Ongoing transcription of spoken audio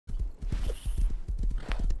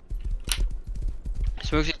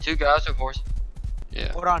Smokey, 2 guys with horse.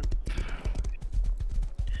 Yeah. Hold on.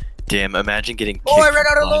 Damn, imagine getting kicked. Oh, I ran for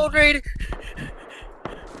out of flying. load rate.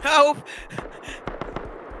 Help!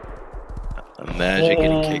 Imagine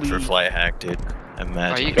getting kicked for Holy- fly hack, dude.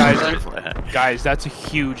 Imagine you getting guys kicked in? for fly hack. Guys, that's a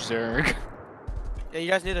huge Zerg. Yeah, you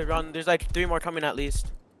guys need to run. There's like 3 more coming at least.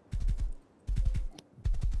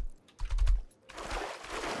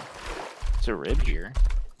 It's a rib here.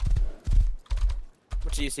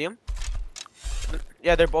 What, do you see him?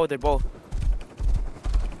 Yeah, they're both.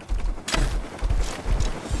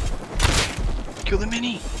 Kill the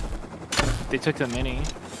mini. They took the mini.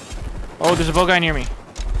 Oh, there's a bow guy near me.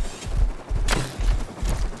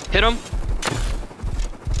 Hit him.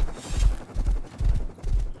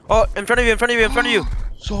 Oh, in front of you, in front of you, in front of you.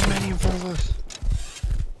 So many in front of us.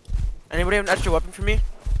 Anybody have an extra weapon for me?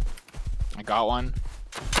 I got one.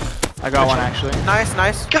 I got one actually. Nice,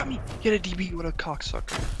 nice. Got me. Get a DB. What a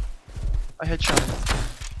cocksucker. I headshot him.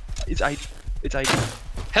 It's ID. It's ID.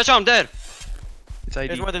 Headshot, I'm dead. It's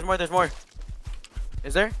ID. There's more.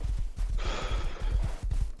 Is there?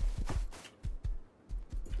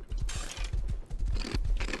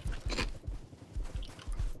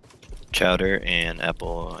 Chowder and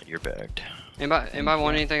Apple, you're bagged. Anybody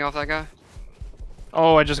want anything off that guy?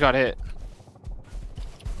 Oh, I just got hit.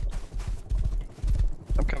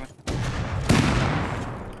 I'm coming.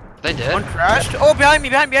 They dead? One crashed. Oh, behind me.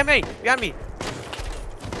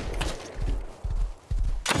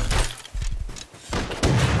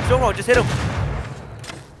 Stonewall, just hit him.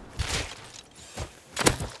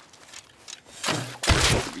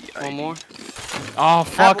 One more. Oh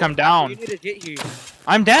fuck, I'm down. You need to get here.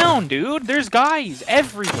 I'm down, dude. There's guys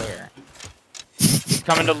everywhere.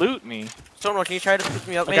 Coming to loot me. Stonewall, can you try to pick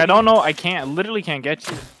me up? Like maybe? I don't know. I can't. Literally can't get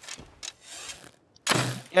you.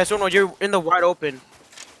 Yeah, Stonewall, you're in the wide open.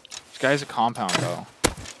 This guy's a compound though.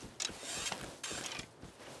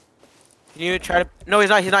 Can you try to? No, he's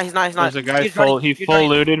not. There's a guy He's full. running. He He's full running.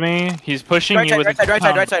 looted me. He's pushing Right me side, with right a side,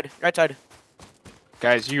 compound. right side.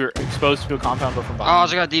 Guys, you're exposed to a compound from Oh, I behind.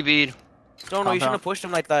 just got DB'd. Stonewall, you shouldn't have pushed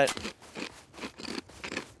him like that.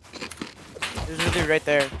 He's literally right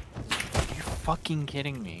there. You're fucking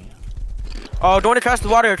kidding me. Oh, don't want to trust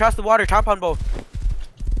the water, compound bow.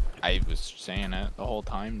 I was saying it the whole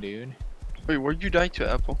time, dude. Wait, where'd you die to,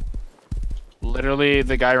 Apple? Literally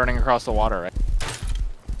the guy running across the water, right?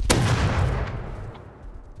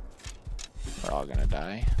 We're all gonna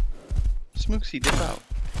die. Smooksy, dip out.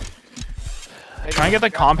 Try and get the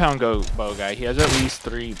compound bow guy. He has at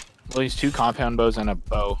least 2 compound bows and a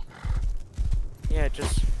bow. Yeah,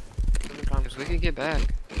 just. Cause we can get back.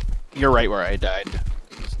 You're right where I died.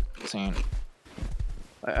 Insane.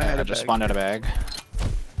 I had I a just bag. spawned out a bag.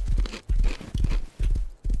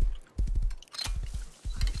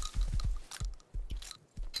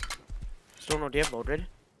 Stonewall, do you have load ready?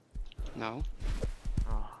 No.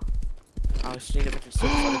 Oh. I was seeing if I can still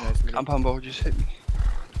other guys. Maybe. Compound bow just hit me.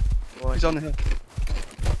 Boy. He's on the hill.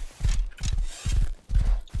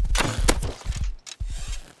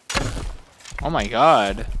 Oh my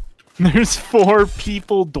god. There's 4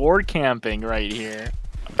 people door camping right here.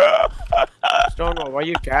 Stonewall, why'd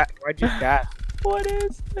you gasp? What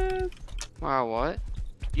is this? Wow, what?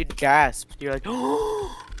 You gasped. You're like,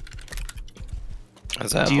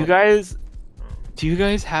 How's that? Do you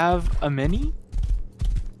guys have a mini?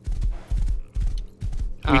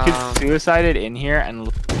 We could suicide it in here and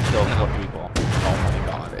kill 4 people. Oh my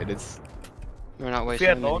god, it is. We're not if wasting you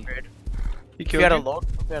had any. load ready. He If killed you had a you? load,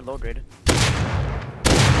 if you had load ready.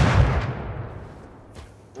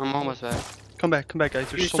 I'm almost back. Come back, guys.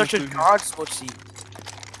 There's You're so such much a loot here. god, Smoochie.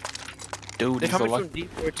 Dude, They're he's a coming luck. from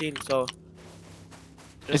D14, so.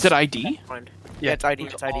 Is it ID? Find. Yeah, Yeah, it's ID.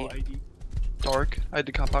 it's It's all ID. Dark. I had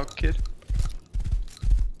to cop out, kid.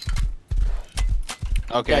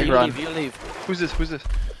 Okay, Yeah, you run. leave. You leave. Who's this? I'm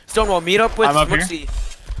Stonewall, meet up with up here.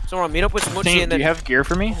 Smoochie. Stonewall, meet up with Smoochie Saint, and do then. you have gear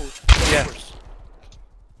for me? Yeah.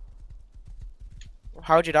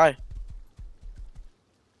 How'd you die?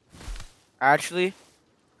 Actually.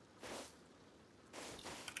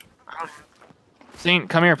 Saint,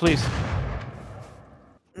 come here, please.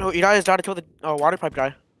 No, you guys died to kill the water pipe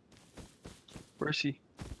guy. Where is he?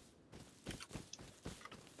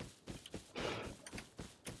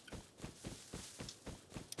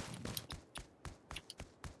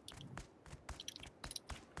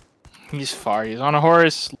 He's far. He's on a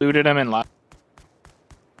horse. Looted him and left.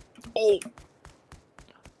 Oh!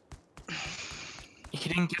 He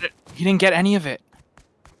didn't get it. He didn't get any of it.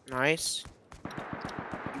 Nice.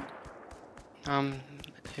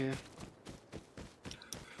 Here.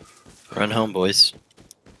 Run home, boys.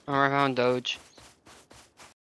 I found Doge.